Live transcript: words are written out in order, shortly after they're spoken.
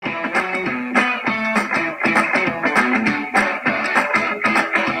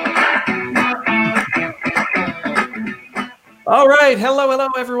right. Hello,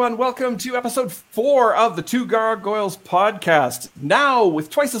 everyone. Welcome to episode 4 of the Two Gargoyles podcast. Now, with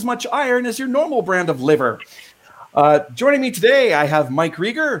twice as much iron as your normal brand of liver. Joining me today, I have Mike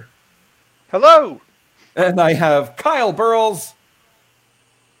Rieger. Hello. And I have Kyle Burles,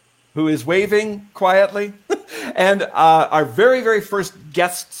 who is waving quietly. And our very, very first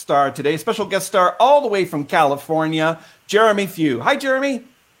guest star today, special guest star all the way from California, Jeremy Few. Hi, Jeremy.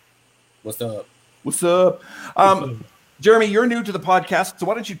 What's up? What's up? Jeremy, you're new to the podcast, so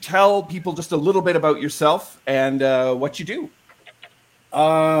why don't you tell people just a little bit about yourself and what you do?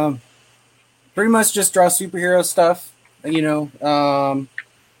 Pretty much just draw superhero stuff,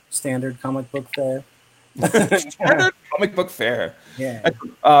 standard comic book fare. Standard comic book fare. Yeah.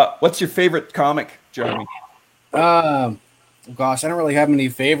 What's your favorite comic, Jeremy? Gosh, I don't really have many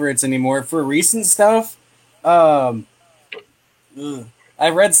favorites anymore. For recent stuff, I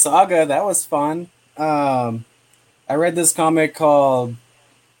read Saga. That was fun. I read this comic called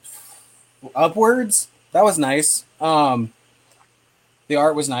Upwards. That was nice. The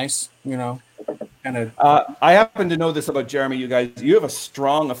art was nice, kind of. I happen to know this about Jeremy, you guys. You have a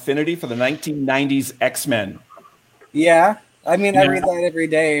strong affinity for the 1990s X-Men. Yeah. I mean, I read that every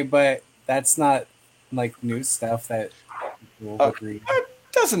day, but that's not like new stuff that people would read.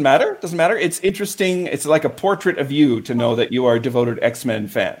 Doesn't matter. It's interesting. It's like a portrait of you to know that you are a devoted X-Men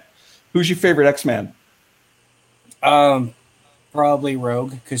fan. Who's your favorite X-Man? Probably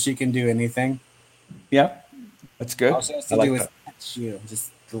Rogue, because she can do anything. Yeah, that's good. Also has to do with shield.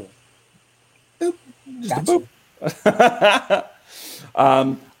 Just cool. Boop. Just a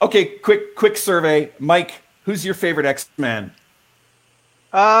boop. Okay, quick survey. Mike, who's your favorite X-Man?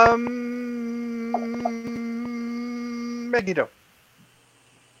 Magneto.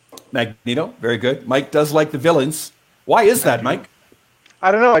 Magneto, very good. Mike does like the villains. Why is that, Mike?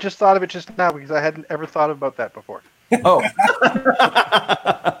 I don't know. I just thought of it just now because I hadn't ever thought about that before. Oh.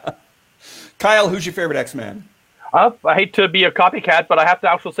 Kyle, who's your favorite X-Man? I hate to be a copycat, but I have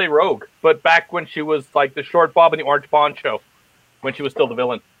to actually say Rogue. But back when she was like the short bob and the orange poncho, when she was still the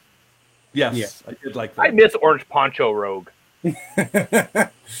villain. Yes, yeah. I did like that. I miss orange poncho Rogue. I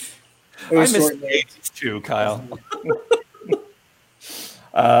miss the 80s too, Kyle.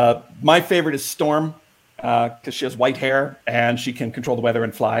 My favorite is Storm, because she has white hair and she can control the weather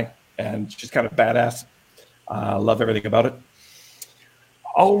and fly, and she's kind of badass. Love everything about it.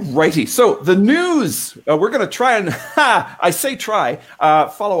 Alrighty, so the news. We're going to try and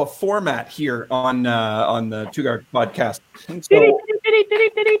follow a format here on the Two Guard podcast. So,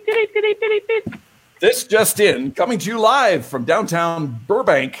 this just in, coming to you live from downtown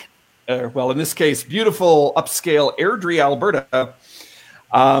Burbank. In this case, beautiful upscale Airdrie, Alberta.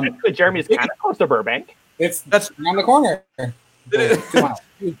 Jeremy's kind of close to Burbank. That's around the corner. 2 miles.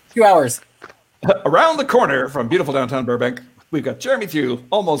 2 hours. Around the corner from beautiful downtown Burbank, we've got Jeremy Few,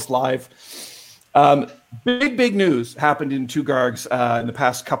 almost live. Big news happened in Two Gargs in the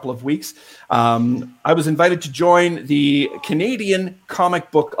past couple of weeks. I was invited to join the Canadian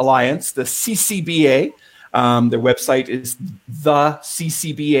Comic Book Alliance, the CCBA. Their website is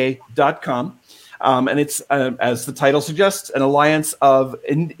theccba.com. And it's, as the title suggests, an alliance of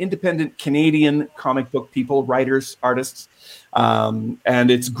independent Canadian comic book people, writers, artists. And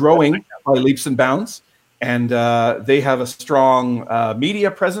it's growing by leaps and bounds. And they have a strong media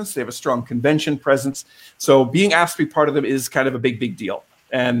presence. They have a strong convention presence. So being asked to be part of them is kind of a big deal.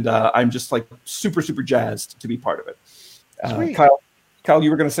 And I'm just like super jazzed to be part of it. Kyle, you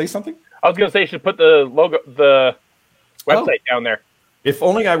were going to say something? I was going to say you should put the logo, the website down there. If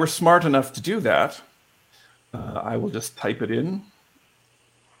only I were smart enough to do that. I will just type it in.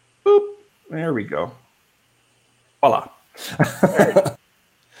 Boop. There we go. Voila.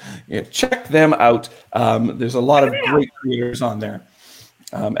 Yeah, check them out. There's a lot of great creators on there.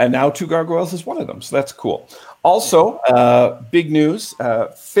 And now Two Gargoyles is one of them. So that's cool. Also, big news.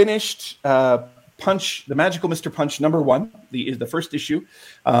 Finished Punch, the Magical Mr. Punch #1, the first issue.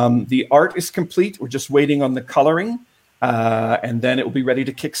 The art is complete. We're just waiting on the coloring. And then it will be ready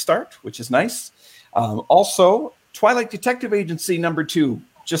to kickstart, which is nice. Also, Twilight Detective Agency #2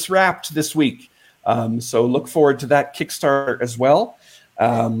 just wrapped this week. So look forward to that Kickstarter as well.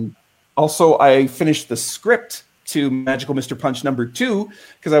 Also, I finished the script to Magical Mr. Punch #2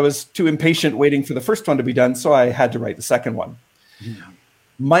 because I was too impatient waiting for the first one to be done, so I had to write the second one. Mm-hmm.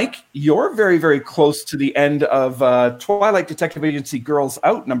 Mike, you're very close to the end of Twilight Detective Agency Girls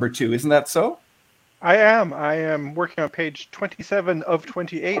Out #2, isn't that so? I am working on page 27 of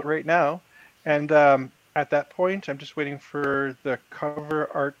 28 right now, and at that point, I'm just waiting for the cover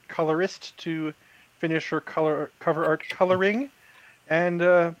art colorist to finish her cover art coloring, and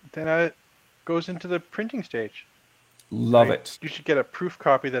then it goes into the printing stage. Love it. You should get a proof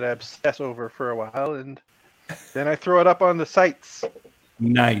copy that I obsess over for a while, and then I throw it up on the sites.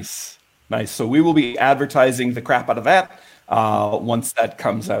 Nice. So we will be advertising the crap out of that once that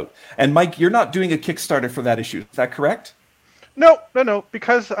comes out. And Mike, you're not doing a Kickstarter for that issue. Is that correct? No.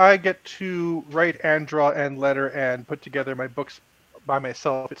 Because I get to write and draw and letter and put together my books by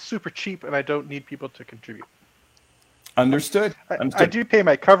myself. It's super cheap, and I don't need people to contribute. Understood. I do pay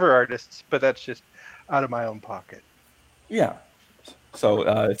my cover artists, but that's just out of my own pocket. Yeah. So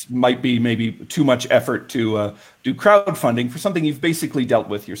it might be maybe too much effort to do crowdfunding for something you've basically dealt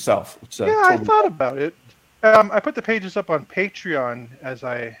with yourself. Which, I thought about it. I put the pages up on Patreon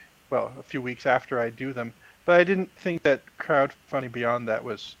a few weeks after I do them, but I didn't think that crowdfunding beyond that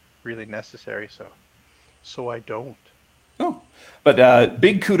was really necessary, so I don't. Oh, but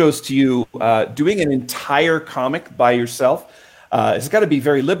big kudos to you. Doing an entire comic by yourself has got to be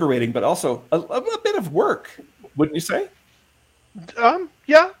very liberating, but also a bit of work, wouldn't you say?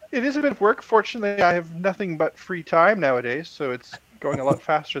 Yeah, it is a bit of work. Fortunately, I have nothing but free time nowadays, so it's going a lot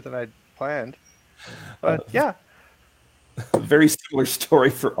faster than I'd planned. But yeah. Very similar story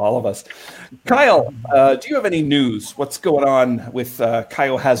for all of us. Kyle, do you have any news? What's going on with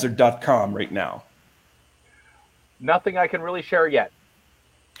KyoHazard.com right now? Nothing I can really share yet.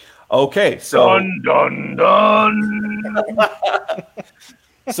 Okay, so Dun, dun.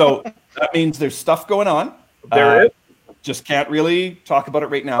 so that means there's stuff going on. There is. Just can't really talk about it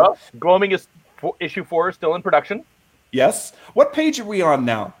right now. Well, Gloaming issue 4 is still in production. Yes. What page are we on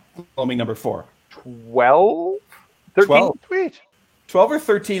now? Gloaming number 4. 12? 13? 12. Sweet. 12 or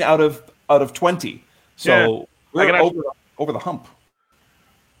 13 out of 20. So we're over the hump.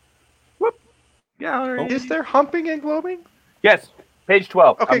 Whoop. Yeah. Oh. Is there humping and gloaming? Yes. Page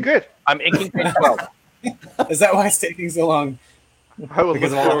 12. Okay, good. I'm inking page 12. Is that why it's taking so long? I will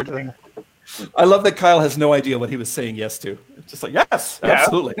Because look of all forward to everything. that. I love that Kyle has no idea what he was saying yes to. It's just like, yes, Yeah.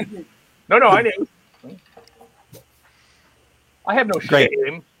 absolutely. No, I knew. I have no Great.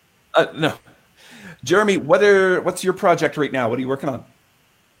 shame. No. Jeremy, what's your project right now? What are you working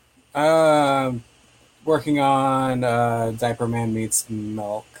on? Working on Diaper Man Meets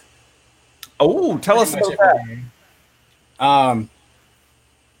Milk. Oh, tell us Pretty about much that. every day.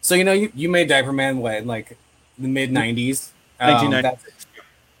 So you made Diaper Man what, like the mid 90s? 1990.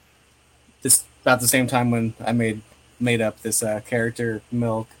 Just about the same time when I made up this character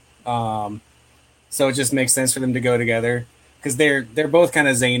Milk. So it just makes sense for them to go together because they're both kind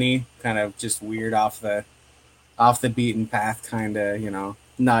of zany, kind of just weird off the beaten path, kind of,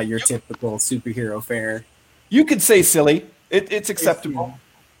 not your typical superhero fare. You could say silly. It's acceptable.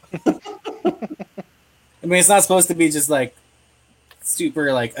 I mean, it's not supposed to be just like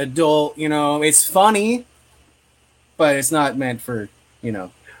super like adult, it's funny, but it's not meant for,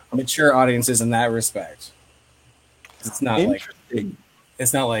 mature audiences in that respect. It's not like Interesting.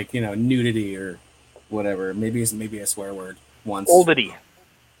 it's not like, nudity or whatever. Maybe a swear word once. Oldity.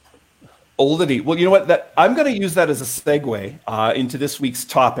 Oldity. Well, you know what? I'm going to use that as a segue into this week's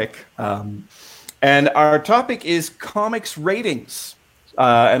topic. And our topic is comics ratings.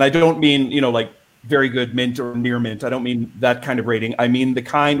 And I don't mean, like very good mint or near mint. I don't mean that kind of rating. I mean the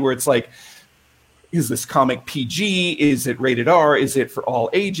kind where it's like, is this comic PG? Is it rated R? Is it for all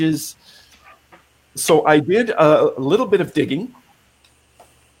ages? So I did a little bit of digging.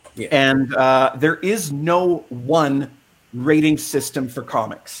 Yeah. And there is no one rating system for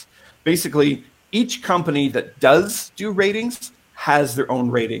comics. Basically, each company that does do ratings has their own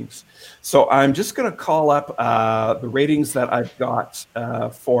ratings. So I'm just going to call up the ratings that I've got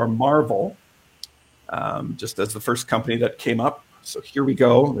for Marvel, just as the first company that came up. So here we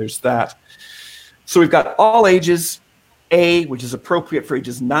go. There's that. So we've got all ages, A, which is appropriate for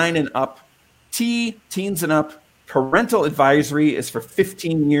ages 9 and up, T, teens and up, parental advisory is for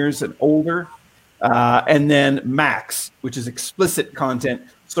 15 years and older, and then max, which is explicit content,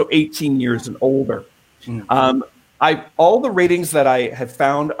 so 18 years and older. All the ratings that I have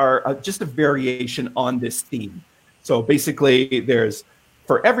found are just a variation on this theme. So basically, there's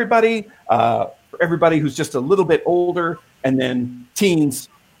for everybody who's just a little bit older, and then teens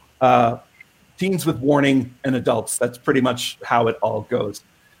with warning, and adults. That's pretty much how it all goes.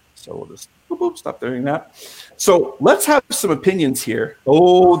 So we'll just stop doing that. So let's have some opinions here.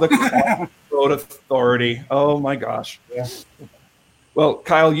 Oh, the Code Authority. Oh my gosh. Yeah. Well,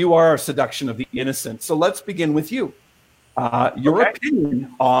 Kyle, you are a seduction of the innocent. So let's begin with you. Your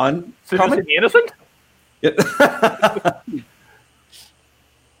opinion on Seducing the innocent?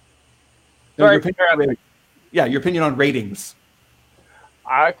 Your opinion on ratings.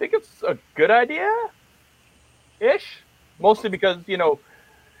 I think it's a good idea-ish. Mostly because,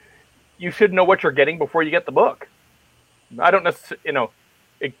 you should know what you're getting before you get the book. I don't necessarily,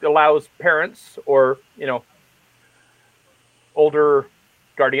 it allows parents or, older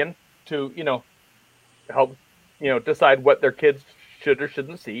guardian to, help, decide what their kids should or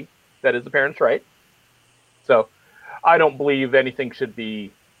shouldn't see. That is the parent's right. So I don't believe anything should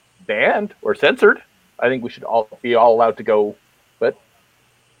be banned or censored. I think we should all be allowed to go, but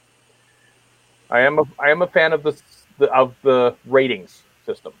I am a fan of the ratings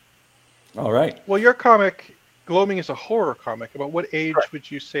system. All right. Well, your comic, Gloaming, is a horror comic. About what age would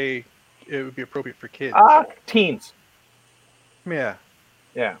you say it would be appropriate for kids? Teens. Yeah.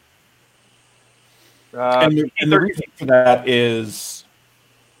 Yeah. And the reason for that is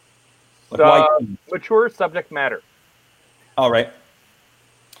why mature subject matter. All right.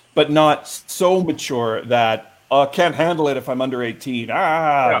 But not so mature that can't handle it if I'm under 18.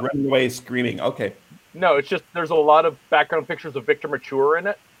 Running away screaming. Okay. No, it's just there's a lot of background pictures of Victor Mature in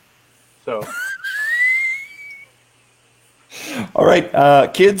it. So. All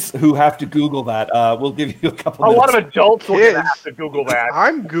right, kids who have to Google that, we'll give you a couple minutes. A lot of adults will have to Google that.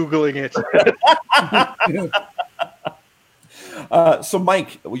 I'm Googling it. So,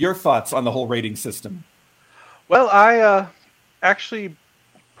 Mike, your thoughts on the whole rating system? Well, I actually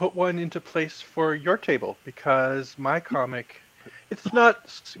put one into place for your table because my comic, it's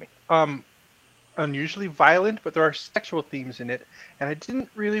not unusually violent, but there are sexual themes in it, and I didn't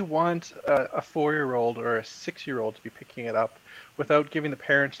really want a 4-year-old or a 6-year-old to be picking it up without giving the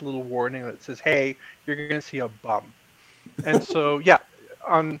parents a little warning that says, hey, you're going to see a bum. And so, yeah,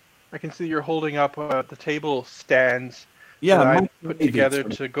 I can see you're holding up the table stands that I put together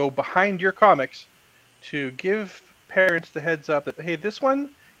to go behind your comics to give parents the heads up that, hey, this one,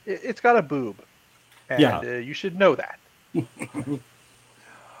 it's got a boob, and you should know that.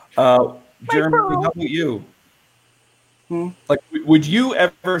 Jeremy, how about you? Like, would you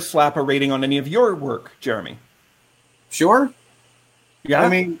ever slap a rating on any of your work, Jeremy? Sure. Yeah. I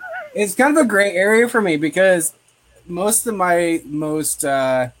mean, it's kind of a gray area for me because most of my most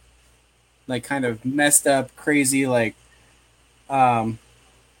like kind of messed up, crazy, like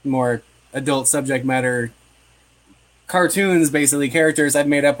more adult subject matter cartoons, basically characters I'd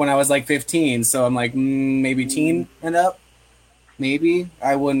made up when I was like 15. So I'm like maybe teen and up. Maybe.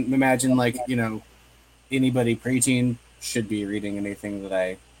 I wouldn't imagine like, anybody preteen should be reading anything that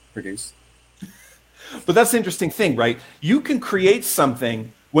I produce. But that's the interesting thing, right? You can create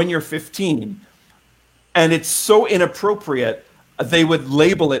something when you're 15 and it's so inappropriate they would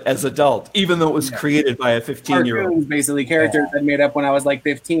label it as adult, even though it was created by a 15-year-old. Cartoons, basically characters I'd made up when I was like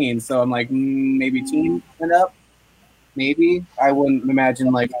 15. So I'm like maybe teen and up. Maybe. I wouldn't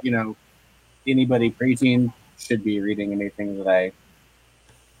imagine like, anybody preteen should be reading anything that I.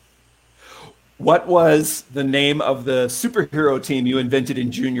 What was the name of the superhero team you invented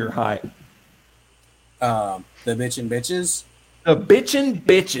in junior high? The Bitchin' Bitches. The Bitchin'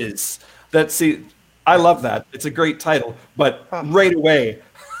 Bitches. I love that. It's a great title, but right away,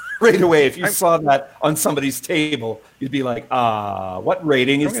 if you saw that on somebody's table, you'd be like, what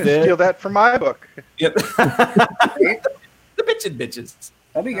rating is this? Steal that from my book. Yep. The Bitchin' Bitches.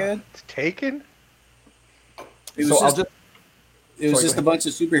 That'd be good. It's taken. It was just a bunch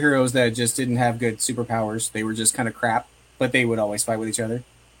of superheroes that just didn't have good superpowers. They were just kind of crap, but they would always fight with each other.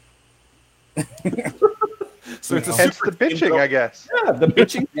 So it's hence the bitching, I guess. Yeah, the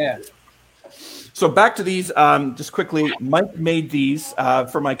bitching. Yeah. So back to these, just quickly. Mike made these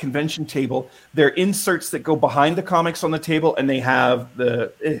for my convention table. They're inserts that go behind the comics on the table, and they have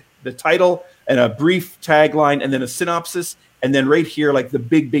the title and a brief tagline, and then a synopsis, and then right here, like the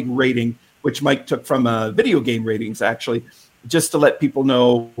big rating, which Mike took from video game ratings, actually, just to let people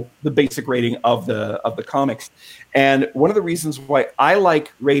know the basic rating of the comics. And one of the reasons why I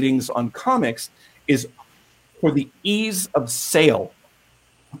like ratings on comics is for the ease of sale.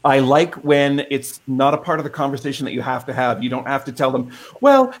 I like when it's not a part of the conversation that you have to have. You don't have to tell them,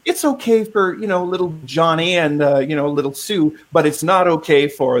 well, it's okay for, little Johnny and, little Sue, but it's not okay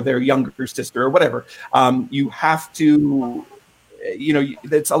for their younger sister or whatever. You have to,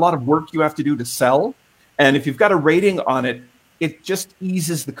 it's a lot of work you have to do to sell. And if you've got a rating on it, it just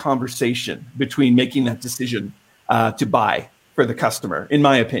eases the conversation between making that decision to buy for the customer, in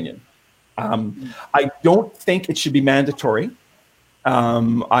my opinion. I don't think it should be mandatory.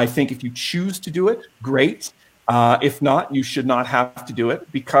 I think if you choose to do it, great. If not, you should not have to do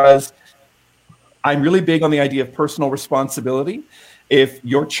it, because I'm really big on the idea of personal responsibility. If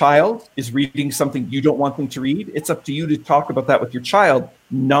your child is reading something you don't want them to read, it's up to you to talk about that with your child,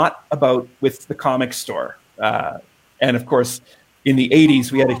 not about with the comic store. And of course, in the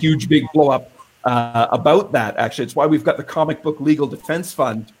 80s, we had a huge big blow up about that. Actually, it's why we've got the Comic Book Legal Defense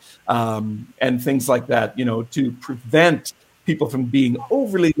Fund and things like that, to prevent people from being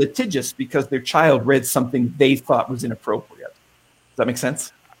overly litigious because their child read something they thought was inappropriate. Does that make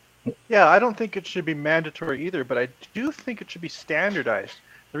sense? Yeah, I don't think it should be mandatory either, but I do think it should be standardized.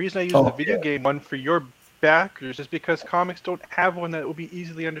 The reason I use the video game one for your backers is because comics don't have one that will be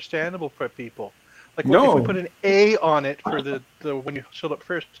easily understandable for people. Like if we put an A on it for the when you showed up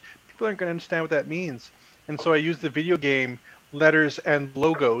first, people aren't going to understand what that means. And so I use the video game letters and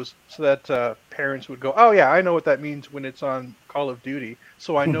logos so that parents would go, oh yeah, I know what that means when it's on Call of Duty,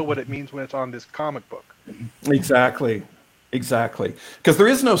 so I know what it means when it's on this comic book. Exactly. Because there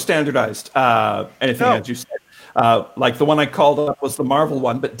is no standardized anything, as you said. Like the one I called up was the Marvel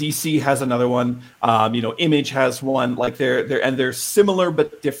one, but DC has another one. Image has one. Like they're similar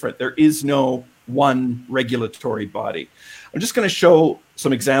but different. There is no one regulatory body. I'm just going to show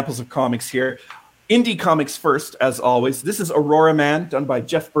some examples of comics here. Indie comics first, as always. This is Aurora Man, done by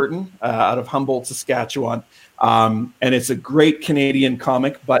Jeff Burton out of Humboldt, Saskatchewan. And it's a great Canadian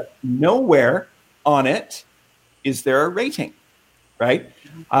comic, but nowhere on it is there a rating, right?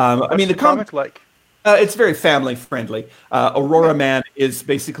 What's the comic like? It's very family friendly. Aurora Man is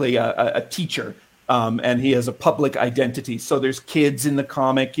basically a teacher, and he has a public identity. So there's kids in the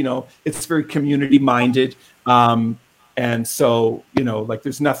comic, it's very community minded. And so,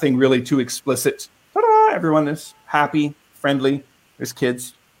 there's nothing really too explicit. Ta-da! Everyone is happy, friendly. There's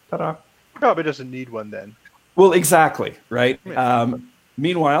kids. Ta-da! Probably doesn't need one then. Well, exactly, right?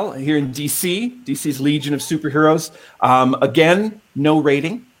 Meanwhile, here in DC's Legion of Superheroes, again, no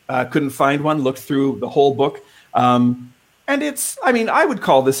rating. Couldn't find one, looked through the whole book. And I would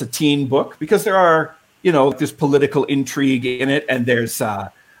call this a teen book because there are, there's political intrigue in it and there's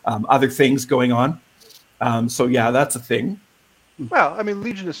other things going on. So, yeah, that's a thing. Well,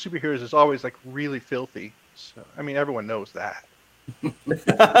 Legion of Superheroes is always really filthy. So, everyone knows that.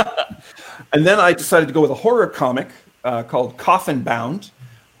 And then I decided to go with a horror comic called Coffin Bound.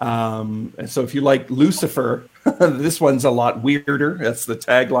 And so if you like Lucifer, this one's a lot weirder. That's the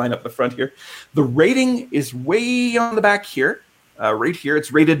tagline up the front here. The rating is way on the back here. Right here,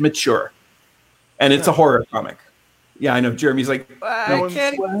 it's rated mature. And it's a horror comic. Yeah, I know. Jeremy's like, no one's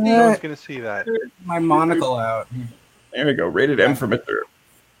going to see that. My monocle out. There we go. Rated M for mature.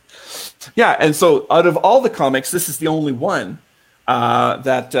 Yeah, and so out of all the comics, this is the only one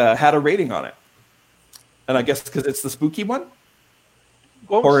that had a rating on it. And I guess because it's the spooky one?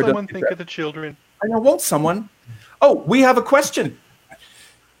 Won't someone think of the children? I know, won't someone? Oh, we have a question.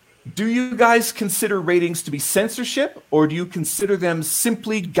 Do you guys consider ratings to be censorship, or do you consider them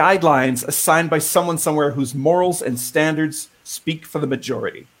simply guidelines assigned by someone somewhere whose morals and standards speak for the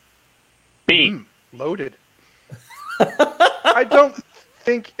majority? B. Loaded. I don't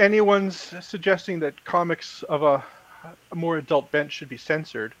think anyone's suggesting that comics of a more adult bent should be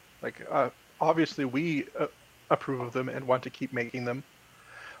censored. Obviously we approve of them and want to keep making them.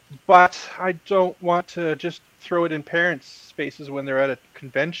 But I don't want to just throw it in parents' faces when they're at a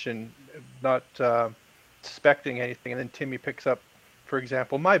convention, not suspecting anything, and then Timmy picks up, for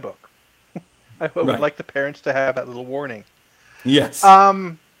example, my book. I would like the parents to have that little warning. Yes.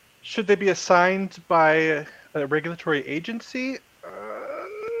 Should they be assigned by a regulatory agency?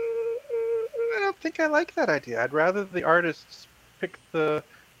 I don't think I like that idea. I'd rather the artists pick the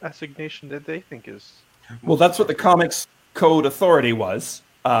assignation that they think is... Well, that's what the Comics Code Authority was.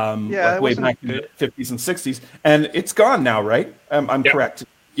 Way back in the 50s and 60s, and it's gone now, right? I'm correct.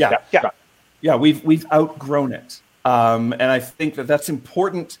 Yeah. We've outgrown it, and I think that's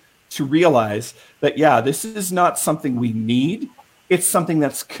important to realize that. Yeah, this is not something we need. It's something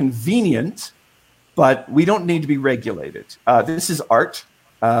that's convenient, but we don't need to be regulated. This is art.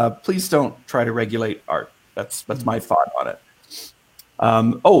 Please don't try to regulate art. That's my thought on it.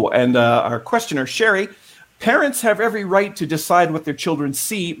 Our questioner Sherry. Parents have every right to decide what their children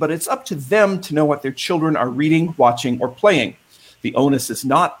see, but it's up to them to know what their children are reading, watching, or playing. The onus is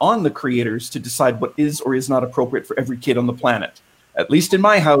not on the creators to decide what is or is not appropriate for every kid on the planet. At least in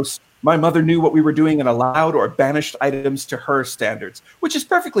my house, my mother knew what we were doing and allowed or banished items to her standards, which is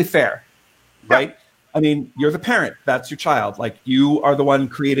perfectly fair, right? You're the parent. That's your child. You are the one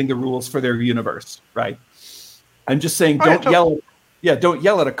creating the rules for their universe, right? I'm just saying, don't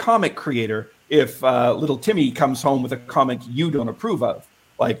yell at a comic creator if little Timmy comes home with a comic you don't approve of.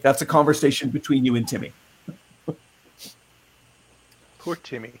 That's a conversation between you and Timmy. Poor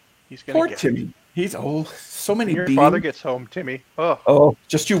Timmy. He's going to get Timmy. He's so many Your father gets home, Timmy. Oh,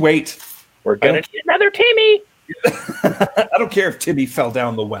 just you wait. We're going to see another Timmy. I don't care if Timmy fell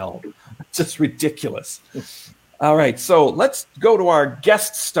down the well. It's just ridiculous. All right, so let's go to our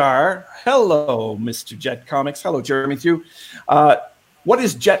guest star. Hello, Mr. Jet Comics. Hello, Jeremy Thew. What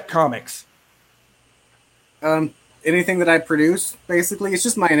is Jet Comics? Anything that I produce, basically, it's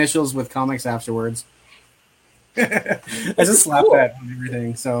just my initials with comics afterwards. I just slap that on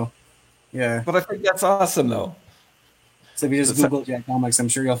everything. So, yeah. But I think that's awesome, though. So if you just Google Jet Comics, I'm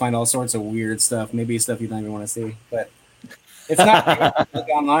sure you'll find all sorts of weird stuff. Maybe stuff you don't even want to see. But it's not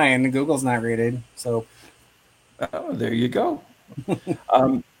rated online. Google's not rated. So, oh, there you go.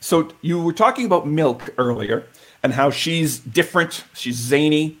 So you were talking about Milk earlier and how she's different. She's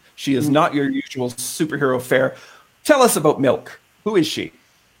zany. She is not your usual superhero fare. Tell us about Milk. Who is she?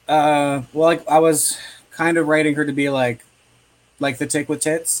 Well, like I was kind of writing her to be like the Tick with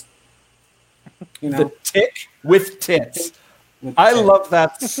tits. You know, the Tick with tits. I love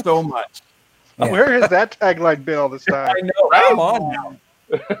that so much. Yeah. Where has that tagline been all this time? I know. Right? Come on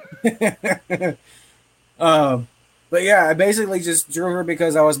now. But yeah, I basically just drew her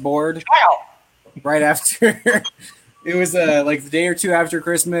because I was bored. Right after it was like the day or two after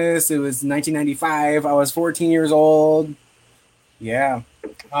Christmas. It was 1995. I was 14 years old. Yeah.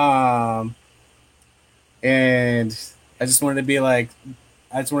 And I just wanted to be like,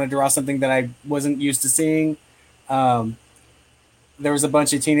 I just wanted to draw something that I wasn't used to seeing. There was a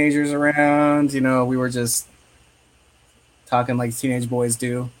bunch of teenagers around. You know, we were just talking like teenage boys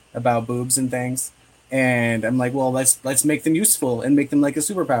do about boobs and things. And I'm like, well, let's make them useful and make them like a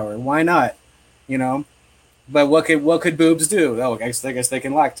superpower. Why not? You know. But what could boobs do? Oh, I guess they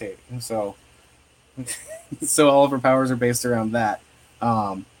can lactate. So all of her powers are based around that.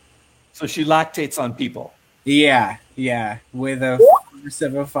 So she lactates on people. Yeah, with a force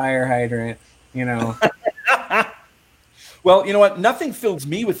of a fire hydrant. You know. Well, you know what? Nothing fills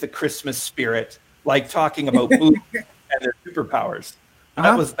me with the Christmas spirit like talking about boobs and their superpowers.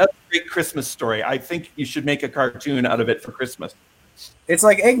 That's a great Christmas story. I think you should make a cartoon out of it for Christmas. It's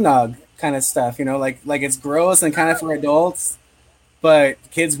like eggnog kind of stuff, you know, like it's gross and kind of for adults, but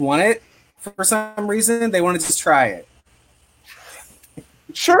kids want it for some reason. They want to just try it.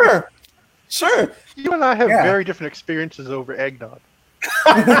 Sure. You and I have very different experiences over eggnog.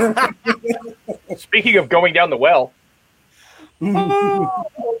 Speaking of going down the well.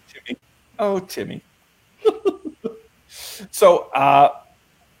 Oh, Timmy. So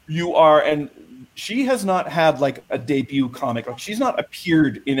you are, and she has not had like a debut comic. Like she's not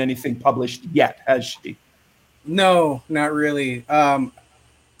appeared in anything published yet, has she? No, not really. I've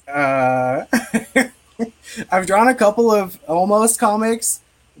drawn a couple of almost comics,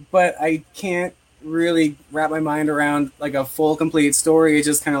 but I can't really wrap my mind around like a full complete story. It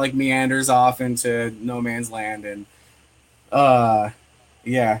just kind of like meanders off into no man's land, and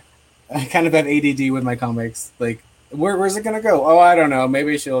yeah, I kind of have ADD with my comics. Like, where's it gonna go? Oh, I don't know.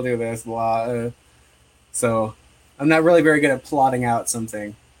 Maybe she'll do this. Blah. So I'm not really very good at plotting out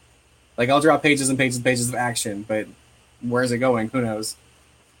something. Like I'll draw pages and pages and pages of action, but where's it going? Who knows?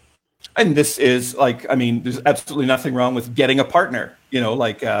 And this is like, I mean, there's absolutely nothing wrong with getting a partner. You know,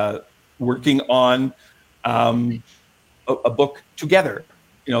 like working on a book together.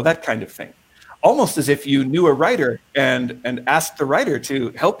 You know, that kind of thing. Almost as if you knew a writer and asked the writer to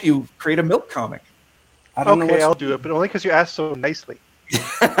help you create a Milk comic. I don't know. I'll do it, but only because you asked so nicely.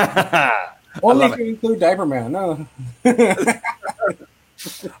 Only if you include Diaper Man. No.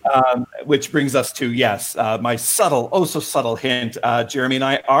 Which brings us to, my so subtle hint. Jeremy and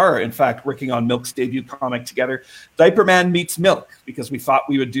I are, in fact, working on Milk's debut comic together. Diaper Man meets Milk, because we thought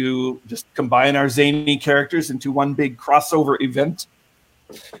we would just combine our zany characters into one big crossover event.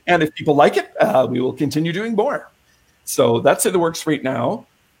 And if people like it, we will continue doing more. So that's in the works right now.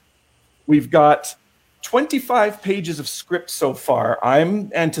 We've got 25 pages of script so far.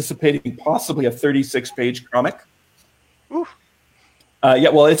 I'm anticipating possibly a 36-page comic. Oof.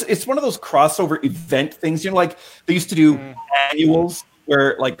 Well, it's one of those crossover event things. You know, like they used to do annuals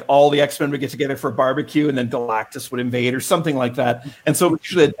where like all the X-Men would get together for a barbecue and then Galactus would invade or something like that. And so it's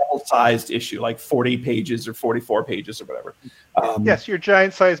usually a double-sized issue, like 40 pages or 44 pages or whatever. Yes, your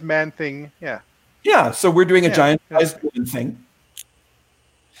giant-sized man thing. Yeah. Yeah, so we're doing a giant-sized thing.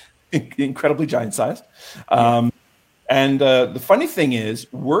 Incredibly giant-sized. And the funny thing is,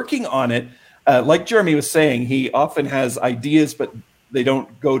 working on it, like Jeremy was saying, he often has ideas, but they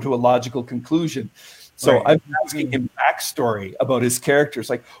don't go to a logical conclusion. So right. I'm asking him backstory about his characters.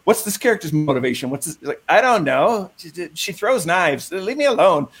 Like, what's this character's motivation? What's this? Like, I don't know. She throws knives. Leave me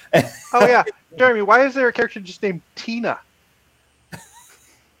alone. Oh, yeah. Jeremy, why is there a character just named Tina?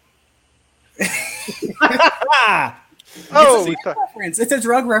 Reference. It's a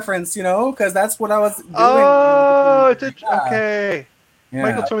drug reference, you know, because that's what I was doing. Oh, okay. Yeah.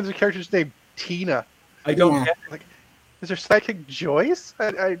 Michael told me there's a character just named Tina. I don't Yeah. get Like, is there psychic Joyce?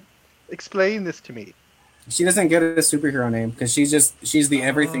 I explain this to me. She doesn't get a superhero name because she's the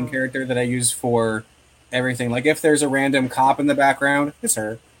everything Oh. character that I use for everything. Like if there's a random cop in the background, it's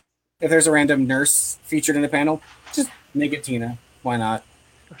her. If there's a random nurse featured in the panel, just make it Tina. Why not?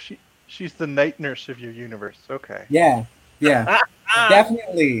 Oh, she's the night nurse of your universe. Okay. Yeah, yeah,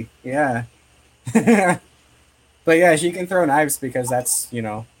 definitely, yeah. But yeah, she can throw knives because that's the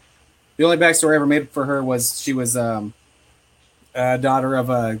only backstory I ever made for her was she was a daughter of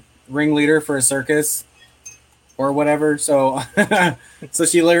a ringleader for a circus or whatever. So so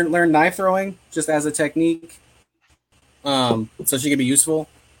she learned knife throwing just as a technique. So she could be useful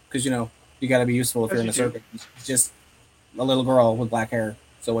because you got to be useful if As you're in you a do. circus. She's just a little girl with black hair.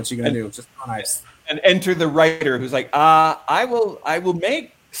 So what's she gonna do? Just throw knives. and enter the writer who's like, I will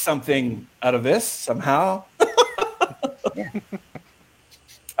make something out of this somehow. Yeah.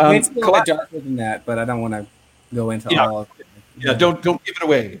 I mean, it's a little Colette- bit darker than that, but I don't want to go into Yeah. all of it. yeah, don't give it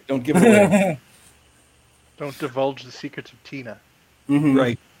away. Don't give it away. Don't divulge the secrets of Tina. Mhm.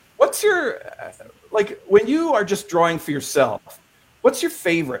 Right. What's your like when you are just drawing for yourself? What's your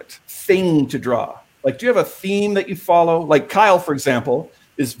favorite thing to draw? Like, do you have a theme that you follow? Like Kyle, for example,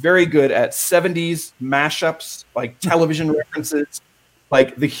 is very good at 70s mashups, like television references.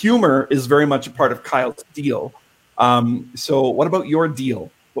 Like the humor is very much a part of Kyle's deal. So what about your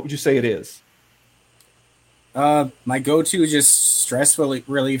deal? What would you say it is? My go-to just stress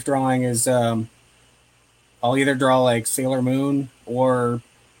relief drawing is I'll either draw like Sailor Moon or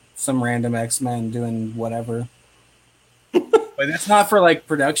some random X-Men doing whatever. But it's not for like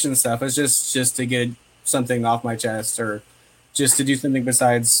production stuff. It's just to get something off my chest or just to do something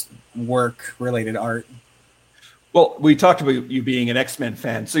besides work-related art. Well, we talked about you being an X-Men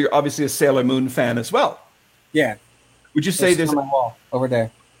fan, so you're obviously a Sailor Moon fan as well. Yeah. Would you say It's there's on my wall over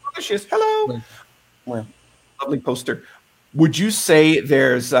there. there she is. Hello. Where? Lovely poster. Would you say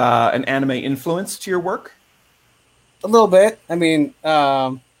there's an anime influence to your work? A little bit. I mean,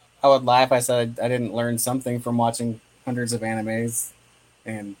 I would lie if I said I didn't learn something from watching hundreds of animes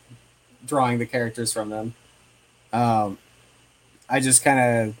and drawing the characters from them. I just kind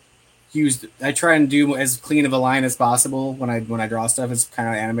of I try and do as clean of a line as possible when I draw stuff. It's kind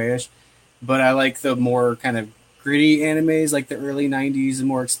of anime-ish, but I like the more kind of gritty animes, like the early '90s, and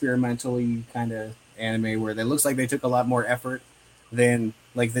more experimentally kind of anime where it looks like they took a lot more effort than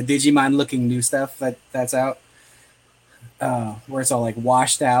like the Digimon looking new stuff that's out. Where it's all like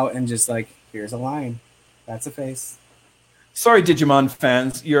washed out and just like, here's a line, that's a face. Sorry, Digimon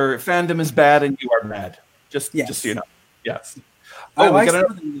fans, your fandom is bad and you are mad. Just Yes. so you know. Yes. I Oh, like we got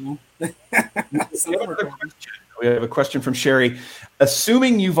some of them, though. Some we of have them another are cool. question. We have a question from Sherry.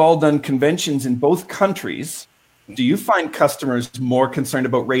 Assuming you've all done conventions in both countries, do you find customers more concerned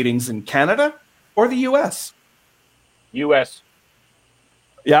about ratings in Canada or the US? U.S.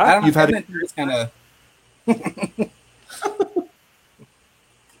 I Yeah, don't you've had it's kind of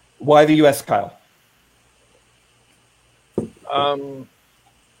why the US, Kyle?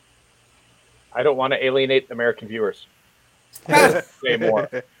 I don't want to alienate American viewers. Say more.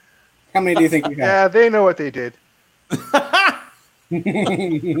 how many do you think we have? Yeah, they know what they did.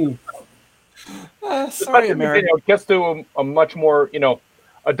 Sorry, America. It gets to a much more,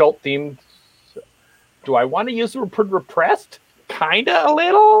 adult theme. Do I want to use the word repressed? Kinda a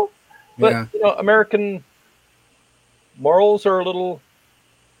little, but Yeah. American morals are a little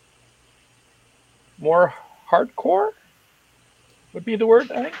more hardcore. Would be the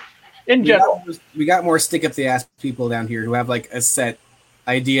word, I think. In general, We got more stick up the ass people down here who have like a set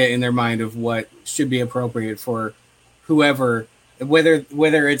idea in their mind of what should be appropriate for whoever, whether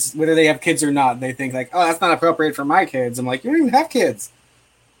they have kids or not. They think like, oh, that's not appropriate for my kids. I'm like, you don't even have kids.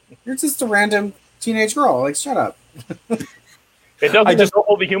 You're just a random teenage girl. Like, shut up. it doesn't I just-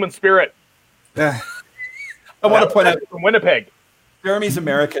 hold the human spirit. I want to point out From Winnipeg. Jeremy's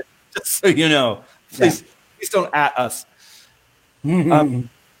American, just so you know. Please don't at us.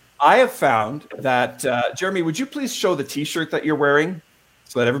 I have found that, Jeremy, would you please show the T-shirt that you're wearing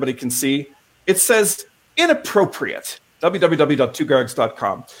so that everybody can see? It says inappropriate,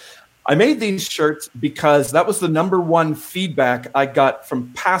 www.twogargs.com. I made these shirts because that was the number one feedback I got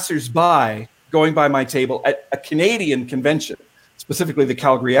from passersby going by my table at a Canadian convention, specifically the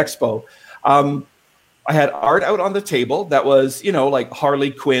Calgary Expo. I had art out on the table that was, like Harley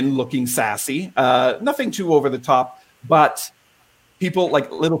Quinn looking sassy, nothing too over the top, but people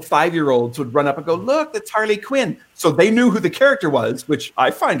like little 5-year-olds would run up and go, look, that's Harley Quinn. So they knew who the character was, which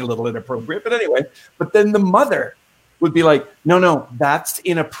I find a little inappropriate, but anyway. But then the mother would be like, no, that's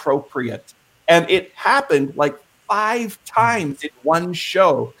inappropriate. And it happened like 5 times in one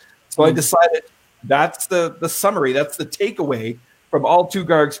show. So I decided That's the summary. That's the takeaway from all Two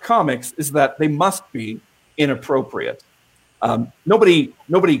Gargs comics, is that they must be inappropriate. Nobody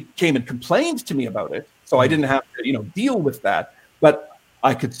came and complained to me about it, so I didn't have to deal with that. But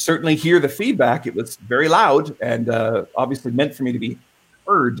I could certainly hear the feedback. It was very loud and obviously meant for me to be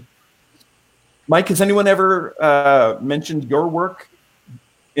heard. Mike, has anyone ever mentioned your work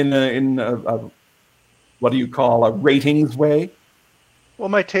in a what do you call a ratings way? Well,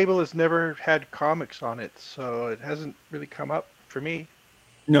 my table has never had comics on it, so it hasn't really come up for me.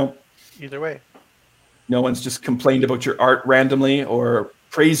 No. Either way. No one's just complained about your art randomly or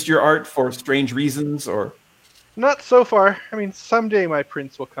praised your art for strange reasons, or? Not so far. I mean, someday my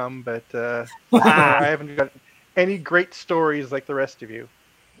prince will come, but I haven't got any great stories like the rest of you.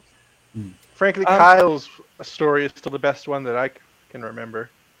 Frankly, Kyle's story is still the best one that I can remember.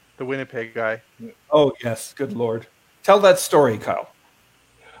 The Winnipeg guy. Oh, yes. Good Lord. Tell that story, Kyle.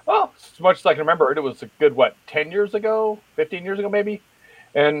 Well, as much as I can remember it, it was a good, 10 years ago, 15 years ago maybe?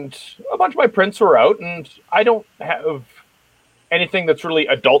 And a bunch of my prints were out, and I don't have anything that's really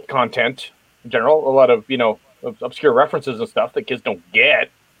adult content in general. A lot of, obscure references and stuff that kids don't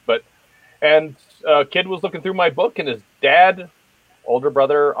get. And a kid was looking through my book, and his dad, older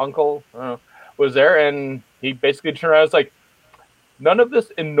brother, uncle, was there, and he basically turned around and was like, "None of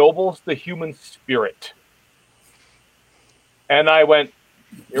this ennobles the human spirit." And I went,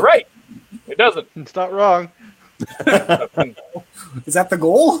 "You're right. It doesn't." It's not wrong. Is that the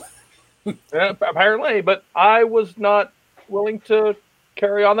goal? Apparently, but I was not willing to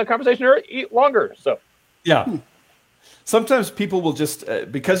carry on the conversation or eat longer. So, yeah. Sometimes people will just,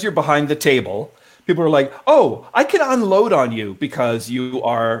 because you're behind the table, people are like, "Oh, I can unload on you because you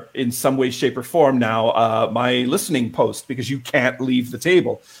are in some way, shape, or form now my listening post because you can't leave the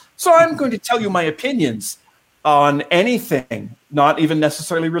table. So I'm going to tell you my opinions on anything, not even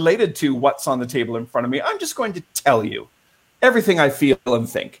necessarily related to what's on the table in front of me. I'm just going to tell you everything I feel and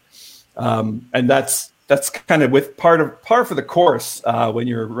think." And that's kind of with par for the course when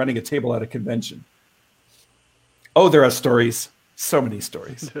you're running a table at a convention. Oh, there are stories. So many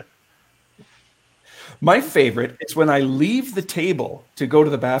stories. My favorite is when I leave the table to go to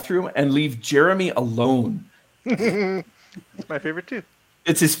the bathroom and leave Jeremy alone. It's my favorite too.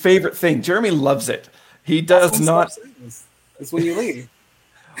 It's his favorite thing. Jeremy loves it. He does not. It's when you leave.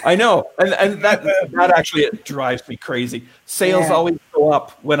 I know, and that actually it drives me crazy. Sales always go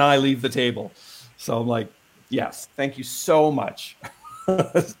up when I leave the table, so I'm like, yes, thank you so much.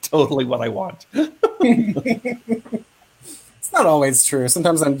 That's totally what I want. It's not always true.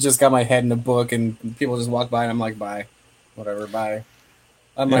 Sometimes I'm just got my head in a book, and people just walk by, and I'm like, "Bye, whatever, bye."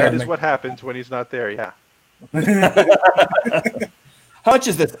 That is what happens when he's not there. Yeah. How much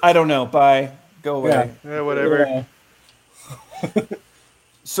is this? I don't know. Bye. Go away. Yeah, whatever. Yeah.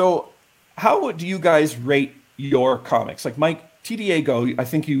 So, how do you guys rate your comics? Like Mike T. Diego, I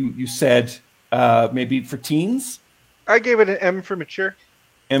think you said maybe for teens. I gave it an M for mature.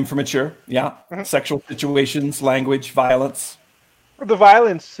 M for mature, yeah. Mm-hmm. Sexual situations, language, violence. The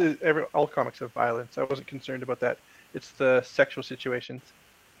violence, all comics have violence. I wasn't concerned about that. It's the sexual situations.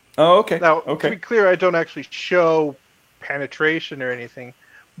 Oh, okay. Now, to be clear, I don't actually show penetration or anything,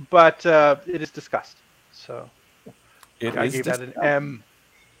 but it is discussed. So I gave that an M.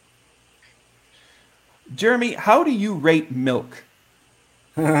 Jeremy, how do you rate Milk?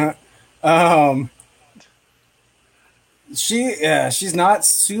 She's not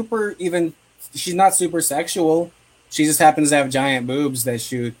super sexual. She just happens to have giant boobs that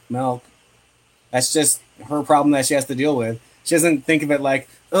shoot milk. That's just her problem that she has to deal with. She doesn't think of it like,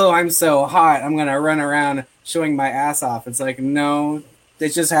 "Oh, I'm so hot, I'm gonna run around showing my ass off." It's like, no,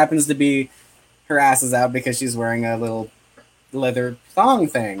 it just happens to be her ass is out because she's wearing a little leather thong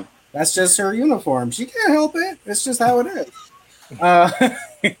thing. That's just her uniform. She can't help it. It's just how it is.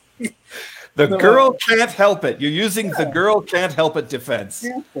 The girl can't help it. You're using the girl can't help it defense.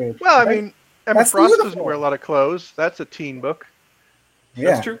 Well, I mean, Emma Frost doesn't wear a lot of clothes. That's a teen book. Yeah.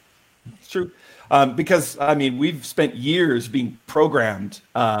 That's true. It's true. Because, I mean, we've spent years being programmed,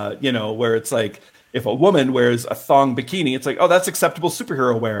 where it's like, if a woman wears a thong bikini, it's like, oh, that's acceptable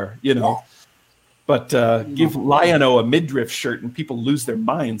superhero wear, Yeah. But give Lion-O a midriff shirt and people lose their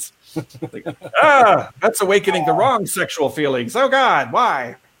minds. Like, that's awakening the wrong sexual feelings. Oh, God,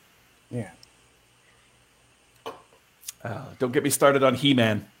 why? Yeah. Don't get me started on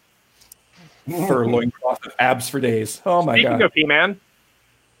He-Man. For loincloth and abs for days. Oh, my God. Speaking of He-Man,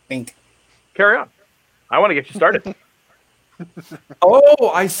 think. Carry on. I want to get you started.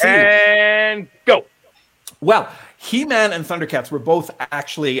 Oh, I see. And go. Well, He-Man and Thundercats were both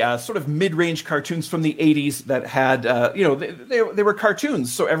actually sort of mid-range cartoons from the 80s that had, they were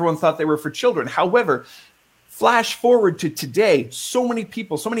cartoons, so everyone thought they were for children. However, flash forward to today, so many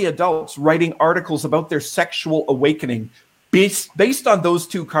people, so many adults writing articles about their sexual awakening based on those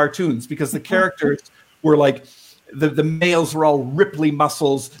two cartoons, because the characters were like, the males were all Ripley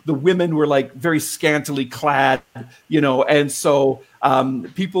muscles, the women were like very scantily clad, and so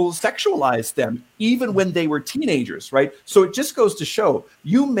people sexualized them even when they were teenagers, right? So it just goes to show,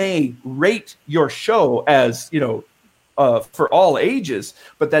 you may rate your show as, for all ages,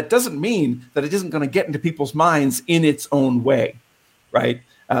 but that doesn't mean that it isn't going to get into people's minds in its own way, right?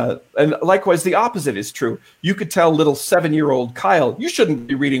 And likewise, the opposite is true. You could tell little 7-year-old Kyle, you shouldn't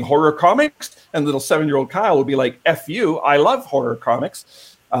be reading horror comics. And little 7-year-old Kyle will be like, F you, I love horror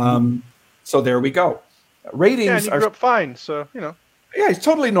comics. So there we go. Ratings yeah, and you grew up fine, so, Yeah, he's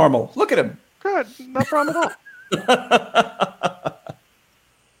totally normal. Look at him. Good, no problem at all.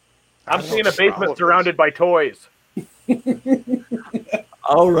 I'm seeing a basement surrounded by toys.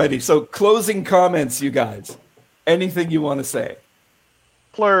 Alrighty, so closing comments, you guys. Anything you want to say?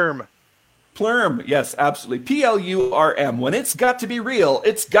 Plurm. Plurm, yes, absolutely. Plurm. When it's got to be real,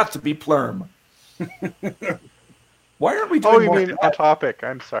 it's got to be Plurm. Why aren't we doing Oh, you more mean a topic?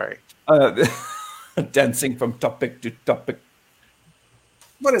 I'm sorry. Dancing from topic to topic.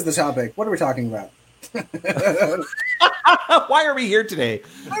 What is the topic? What are we talking about? Why are we here today?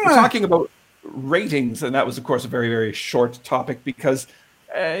 We're talking about ratings, and that was, of course, a very, very short topic because,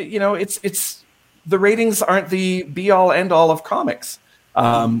 it's the ratings aren't the be-all, end-all of comics.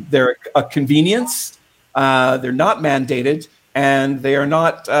 They're a convenience. They're not mandated, and they are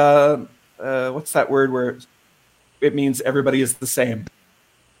not. What's that word where it means everybody is the same?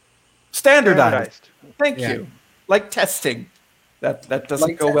 Standardized. Thank you. Like testing. That doesn't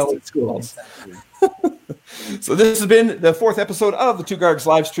Like go testing. well at schools. Exactly. So this has been the 4th episode of the Two Gargs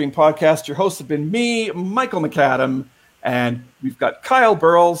live stream podcast. Your hosts have been me, Michael McAdam, and we've got Kyle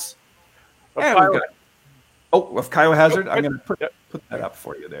Burles. And we've got of Kiohazard. I'm going to put that up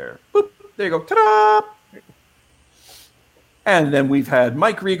for you there. Boop. There you go. Ta-da! And then we've had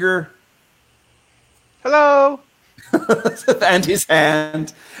Mike Rieger. Hello. And his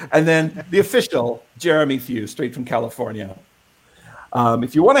hand. And then the official Jeremy Few, straight from California.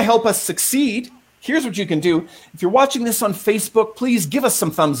 If you want to help us succeed, here's what you can do. If you're watching this on Facebook, please give us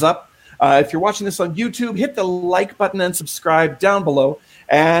some thumbs up. If you're watching this on YouTube, hit the like button and subscribe down below.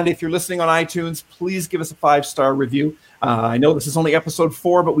 And if you're listening on iTunes, please give us a 5-star review. I know this is only episode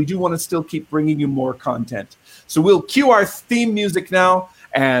 4, but we do want to still keep bringing you more content. So we'll cue our theme music now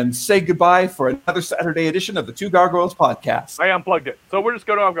and say goodbye for another Saturday edition of the Two Gargoyles podcast. I unplugged it, so we're just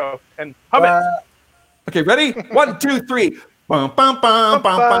going to go and hum it. Okay, ready? 1, 2, 3. Bum, bum, bum, bum,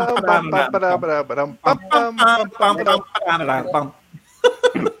 bum, bum, bum, bum, bum, bum, bum.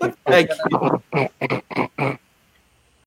 Thank you.